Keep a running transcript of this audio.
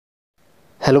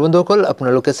Hello बंधुসকল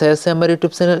আপোনালোকে চাই আছে আমাৰ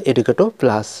ইউটিউব চেনেল এডুকেটো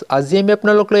প্লাস আজি আমি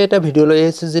আপোনালোকলৈ এটা ভিডিও লৈ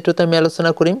আহিছো যেটোতে আমি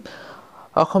আলোচনা কৰিম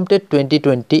অসম টেট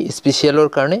 2020 স্পেশালৰ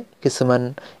কাৰণে কিছুমান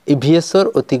E.V.S ৰ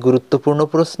অতি গুৰুত্বপূৰ্ণ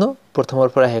প্ৰশ্ন প্ৰথমৰ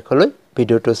পৰা শেষলৈ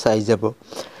ভিডিওটো চাই যাব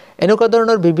এনেকুৱা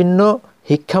ধৰণৰ বিভিন্ন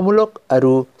শিক্ষামূলক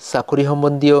আৰু চাকৰি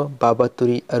সম্বন্ধীয়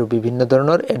বাবাতৰি আৰু বিভিন্ন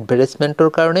ধৰণৰ এডভাৰটাইজমেন্টৰ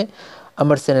কাৰণে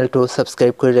আমাৰ চেনেলটো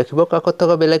সাবস্ক্ৰাইব কৰি ৰাখিব কাকত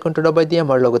থকা বেল আইকনটো দবাই দি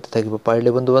আমাৰ লগতে থাকিব পাৰিলে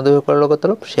বন্ধু-বান্ধৱীসকলৰ লগত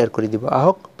অলপ শেয়াৰ কৰি দিব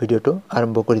আহক ভিডিওটো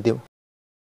আৰম্ভ কৰি দিও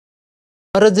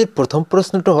আমাৰ আজি প্ৰথম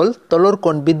প্ৰশ্নটো হল তলৰ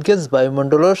কোনবিধ গেছ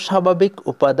বায়ুমণ্ডলৰ স্বাভাৱিক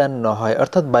উপাদান নহয়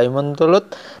অৰ্থাৎ বায়ুমণ্ডলত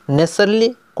ন্যাচাৰালি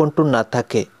কোনটো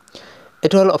নাথাকে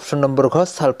এটো হল অপচন নম্বৰ ঘ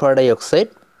সালফাৰ ডাই অক্সাইড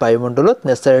বায়ুমণ্ডলত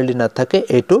ন্যাচাৰালি নাথাকে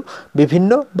এটো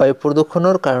বিভিন্ন বায়ু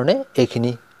প্ৰদূষণৰ কাৰণে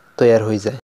এখিনি তৈয়াৰ হৈ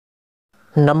যায়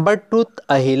নম্বৰ 2 ত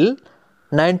আহিল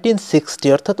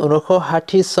 1960 অৰ্থাৎ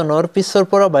 1960 সনৰ পিছৰ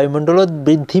পৰা বায়ুমণ্ডলত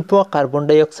বৃদ্ধি পোৱা কাৰ্বন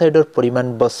ডাই অক্সাইডৰ পৰিমাণ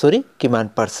বছৰি কিমান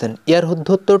পাৰ্সেন্ট ইয়াৰ শুদ্ধ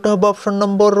উত্তৰটো হ'ব অপচন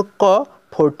নম্বৰ ক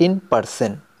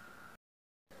 14%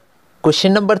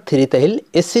 কোশ্চেন নম্বৰ 3 ত আহিল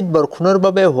এসিড বৰষুণৰ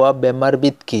বাবে হোৱা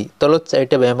বেমাৰবিধ কি তলত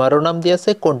চাৰিটা বেমাৰৰ নাম দিয়া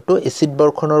আছে কোনটো এসিড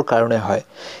বৰষুণৰ কাৰণে হয়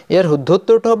ইয়াৰ শুদ্ধ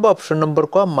উত্তৰটো হ'ব অপচন নম্বৰ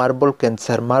ক মাৰ্বল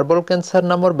কেন্সাৰ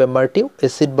নামৰ বেমাৰটি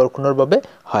এসিড বৰষুণৰ বাবে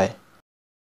হয়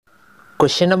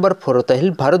কোশ্চেন নম্বৰ 4 ত আহিল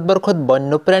ভাৰতবৰ্ষত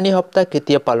বন্যপ্ৰাণী সপ্তাহ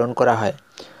কেতিয়া পালন কৰা হয়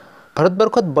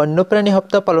ভাৰতবৰ্ষত বন্যপ্ৰাণী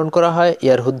সপ্তাহ পালন কৰা হয়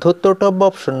ইয়াৰ শুদ্ধ উত্তৰটো হ'ব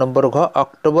অপচন নম্বৰ ঘ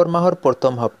অক্টোবৰ মাহৰ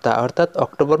প্ৰথম সপ্তাহ অৰ্থাৎ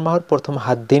অক্টোবৰ মাহৰ প্ৰথম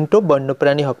 7 দিনটো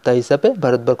বন্যপ্ৰাণী সপ্তাহ হিচাপে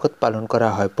ভাৰতবৰ্ষত পালন কৰা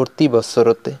হয় প্ৰতি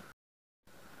বছৰতে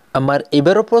আমাৰ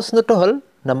এবাৰৰ প্ৰশ্নটো হল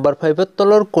নম্বৰ 5 ত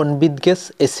তলৰ কোনবিধ গেছ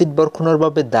এসিড বৰষুণৰ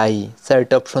বাবে দায়ী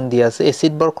চাৰিটা অপচন দিয়া আছে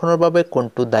এসিড বৰষুণৰ বাবে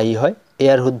কোনটো দায়ী হয়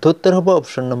ইয়াৰ শুদ্ধ উত্তৰ হ'ব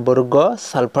অপচন নম্বৰ গ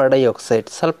সালফাৰ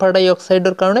ডাই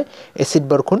অক্সাইডৰ কাৰণে এসিড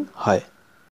বৰষুণ হয়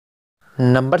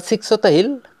নম্বৰ 6 ত আহিল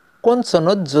কোন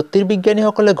চনত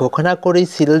জ্যোতিৰ্বিজ্ঞানীসকলে ঘোষণা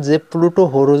কৰিছিল যে প্লুটো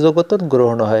সৌৰজগতত গ্ৰহ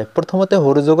নহয় প্ৰথমতে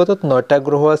সৌৰজগতত 9টা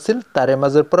গ্ৰহ আছিল তাৰে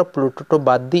মাজৰ পৰা প্লুটোটো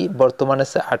বাদ দি বৰ্তমান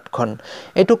আছে 8খন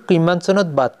এটো কিমান চনত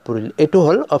বাদ পৰিল এটো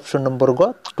হল অপচন নম্বৰ গ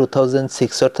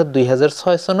 2006 অৰ্থাৎ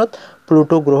 2006 চনত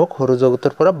প্লুটো গ্ৰহক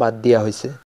সৌৰজগতৰ পৰা বাদ দিয়া হৈছে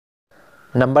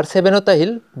নম্বৰ 7 ত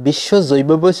আহিল বিশ্ব জৈৱ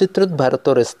বৈচিত্ৰ্যত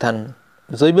ভাৰতৰ স্থান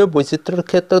জৈৱ বৈচিত্ৰ্যৰ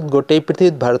ক্ষেত্ৰত গোটেই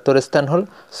পৃথিৱীত ভাৰতৰ স্থান হল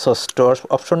 6ষ্ঠ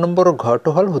অপচন নম্বৰ ঘটো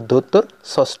হল শুদ্ধ উত্তৰ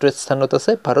 6ষ্ঠ স্থানত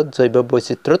আছে ভাৰত জৈৱ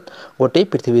বৈচিত্ৰ্যত গোটেই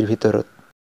পৃথিৱীৰ ভিতৰত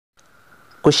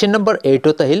কোশ্চেন নম্বৰ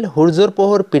 8 ত আহিল সূৰ্যৰ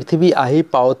পোহৰ পৃথিৱী আহি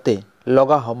পাওতে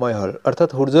লগা সময় হল অৰ্থাৎ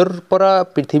সূৰ্যৰ পৰা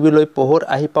পৃথিৱীলৈ পোহৰ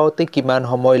আহি পাওতে কিমান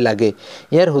সময় লাগে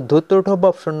ইয়াৰ শুদ্ধ উত্তৰটো হ'ব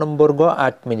অপচন নম্বৰ গ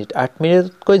 8 মিনিট 8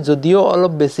 মিনিটকৈ যদিও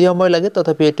অলপ বেছি সময় লাগে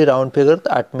তথাপি এটি ৰাউন্ড ফিগাৰত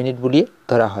 8 মিনিট বুলি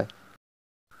ধৰা হয়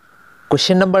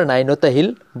কোশ্চেন নম্বৰ 9 ত আহিল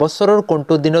বছৰৰ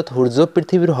কোনটো দিনত সূৰ্য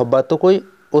পৃথিৱীৰ সবাতোকৈ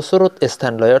ওচৰত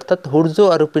স্থান লয় অৰ্থাৎ সূৰ্য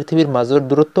আৰু পৃথিৱীৰ মাজৰ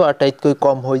দূৰত্ব আটাইতকৈ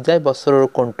কম হৈ যায় বছৰৰ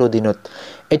কোনটো দিনত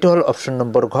এটো হল অপচন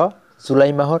নম্বৰ ঘ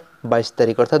জুলাই মাহৰ 22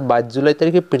 তাৰিখ অৰ্থাৎ 22 জুলাই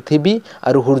তাৰিখে পৃথিৱী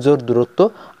আৰু সূৰ্যৰ দূৰত্ব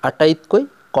আটাইতকৈ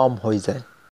কম হৈ যায়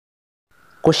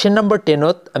কোশ্চেন নম্বৰ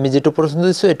 10 ত আমি যেটো প্ৰশ্ন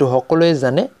দিছো এটো সকলোৱে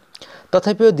জানে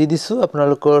তথাপিও দি দিছো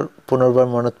আপোনালোকৰ পুনৰবাৰ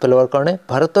মনত পেলোৱাৰ কাৰণে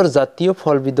ভাৰতৰ জাতীয়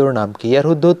ফলবিধৰ নাম কি ইয়াৰ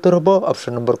শুদ্ধ উত্তৰ হ'ব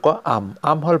অপচন নম্বৰ ক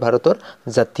আম হল ভাৰতৰ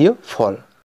জাতীয় ফল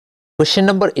কোশ্চেন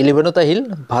নম্বৰ 11 ত আহিল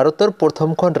ভাৰতৰ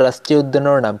প্ৰথমখন ৰাষ্ট্ৰীয়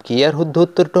উদ্যানৰ নাম কি ইয়াৰ শুদ্ধ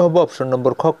উত্তৰটো হ'ব অপচন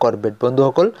নম্বৰ খ কৰবেট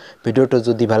বন্ধুসকল ভিডিওটো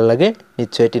যদি ভাল লাগে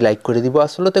নিশ্চয় এটি লাইক কৰি দিব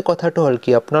আসলতে কথাটো হল কি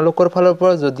আপোনালোকৰ ফালৰ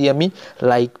পৰা যদি আমি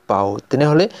লাইক পাও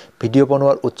তেনেহলে ভিডিও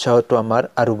বনোৱাৰ উৎসাহটো আমাৰ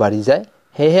আৰু বাঢ়ি যায়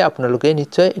হেহে আপোনালোকে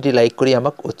নিশ্চয় এটি লাইক কৰি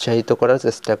আমাক উৎসাহিত কৰাৰ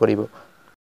চেষ্টা কৰিব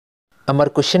আমাৰ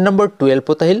কোশ্চেন নম্বৰ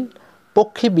 12 ত আহিল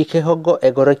পক্ষী বিশেষজ্ঞ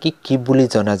এগৰাকী কি বুলি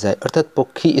জনা যায় অৰ্থাৎ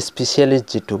পক্ষী স্পেশালিষ্ট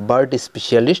যেটো বাৰ্ড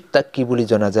স্পেশালিষ্ট তাক কি বুলি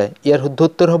জনা যায় ইয়াৰ শুদ্ধ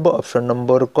উত্তৰ হ'ব অপচন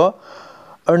নম্বৰ ক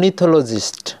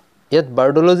অৰ্নিথোলজিষ্ট ইয়াত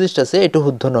বাৰ্ডোলজিষ্ট আছে এটো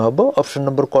শুদ্ধ নহব অপচন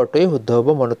নম্বৰ কটোই শুদ্ধ হ'ব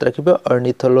মনত ৰাখিব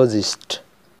অৰ্নিথোলজিষ্ট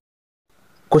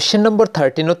কোশ্চেন নম্বৰ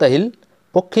 13 ত আহিল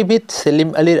পক্ষীবিদ সেলিম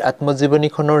আলীৰ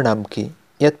আত্মজীৱনীখনৰ নাম কি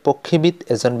ইয়াত পক্ষীবিদ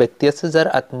এজন ব্যক্তি আছে যাৰ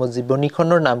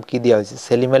আত্মজীৱনীখনৰ নাম কি দিয়া হৈছে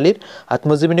সেলিম আলীৰ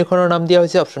আত্মজীৱনীখনৰ নাম দিয়া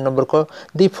হৈছে অপচন নম্বৰ ক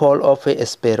দি fall of A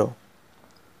sparrow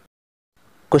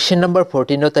question number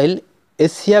 14 ত আহিল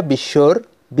এছিয়া বিশ্বৰ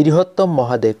বৃহত্তম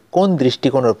মহাদেশ কোন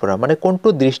দৃষ্টিকোণৰ পৰা মানে কোনটো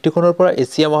দৃষ্টিকোণৰ পৰা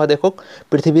এছিয়া মহাদেশক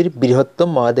পৃথিৱীৰ বৃহত্তম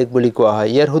মহাদেশ বুলি কোৱা হয়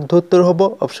ইয়াৰ শুদ্ধ উত্তৰ হ'ব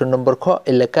অপচন নম্বৰ খ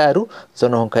এলেকা আৰু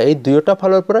জনসংখ্যা এই দুয়োটা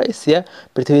ফালৰ পৰা এছিয়া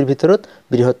পৃথিৱীৰ ভিতৰত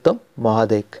বৃহত্তম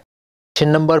মহাদেশ কোশ্চেন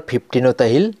নম্বৰ 15 ত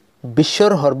আহিল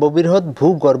বিশ্বৰ সৰ্ববৃহৎ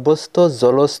ভূগৰ্ভস্থ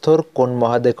জলস্তৰ কোন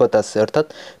মহাদেশত আছে অৰ্থাৎ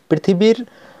পৃথিৱীৰ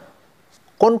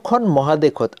কোনখন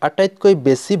মহাদেশত আটাইতকৈ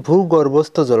বেছি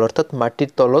ভূগৰ্ভস্থ জল অৰ্থাৎ মাটিৰ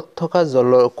তলত থকা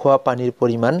জল খোৱা পানীৰ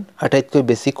পৰিমাণ আটাইতকৈ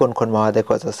বেছি কোনখন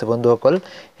মহাদেশত আছে বন্ধুসকল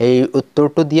এই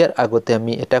উত্তৰটো দিয়াৰ আগতে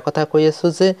আমি এটা কথা কৈ আছো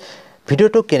যে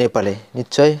ভিডিওটো কেনে পালে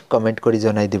নিশ্চয় কমেন্ট কৰি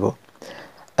জনাই দিব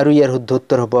আৰু ইয়াৰ শুদ্ধ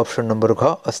উত্তৰ হ'ব অপশ্যন নম্বৰ ঘ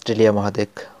অষ্ট্ৰেলিয়া মহাদেশ।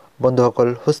 বন্ধুসকল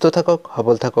সুস্থ থাকক,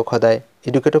 সবল থাকক, সদায়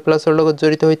এডুকেটো প্লাছৰ লগত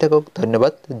জড়িত হৈ থাকক।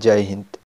 ধন্যবাদ। জয় হিন্দ।